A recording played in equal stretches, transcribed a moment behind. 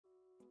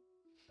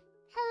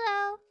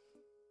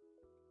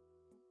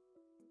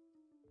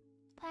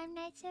Five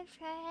Nights at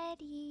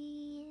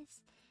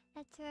Freddy's.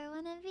 That's where I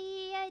wanna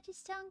be, I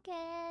just don't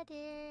get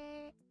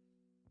it.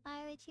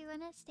 Why would you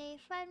wanna stay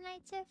Five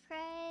Nights at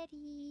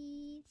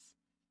Freddy's?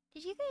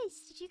 Did you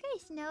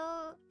guys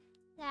know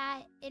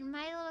that in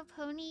My Little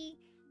Pony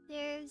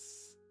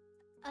there's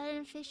an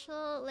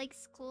official like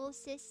school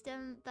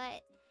system,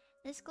 but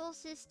the school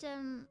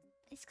system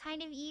is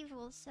kind of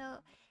evil, so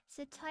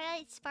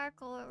Twilight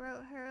Sparkle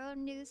wrote her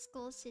own new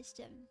school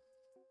system.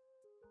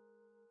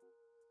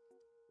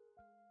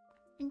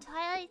 In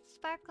Twilight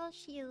Sparkle,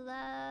 she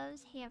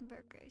loves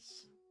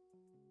hamburgers.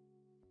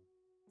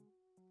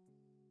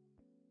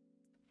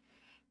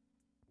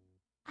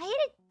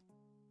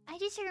 I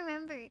just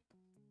remembered.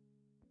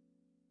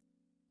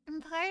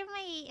 In part of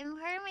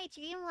my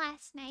dream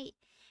last night,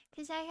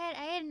 because I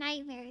had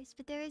nightmares,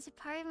 but there was a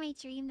part of my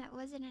dream that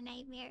wasn't a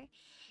nightmare,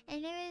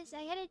 and I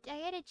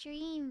had a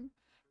dream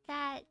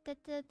that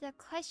the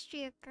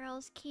Equestria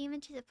girls came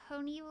into the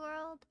pony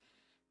world,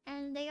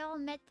 and they all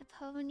met the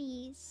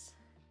ponies.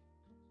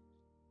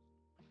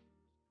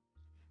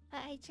 But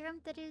I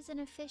dreamt that it was an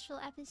official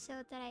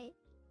episode that I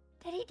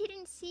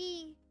didn't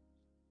see.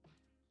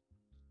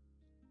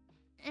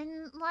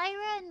 And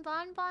Lyra and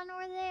Bon Bon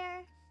were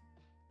there.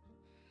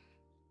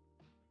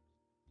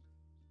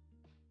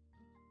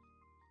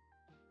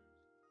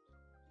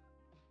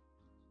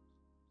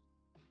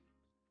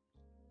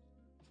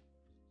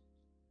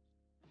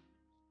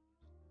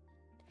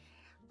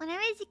 When I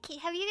was a kid,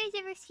 have you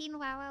guys ever seen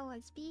Wow Wow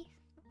Wasby?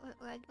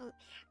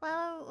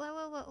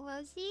 What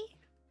Wosby?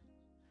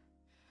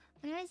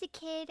 When I was a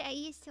kid, I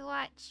used to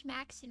watch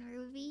Max and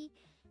Ruby,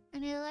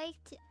 and I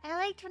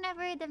liked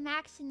whenever the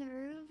Max and the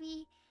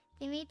Ruby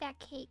they made that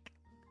cake.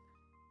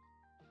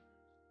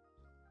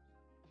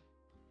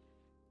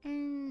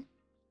 And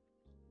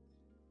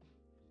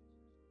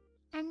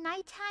at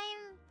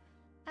nighttime,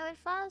 I would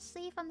fall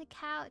asleep on the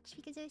couch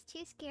because I was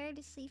too scared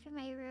to sleep in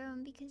my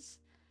room because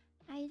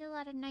I had a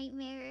lot of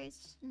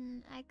nightmares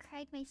and I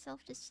cried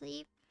myself to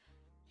sleep.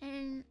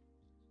 And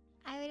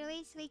I would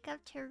always wake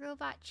up to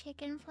Robot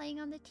Chicken playing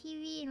on the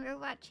TV, and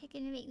Robot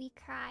Chicken would make me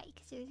cry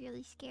because it was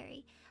really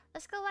scary.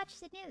 Let's go watch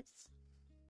the news.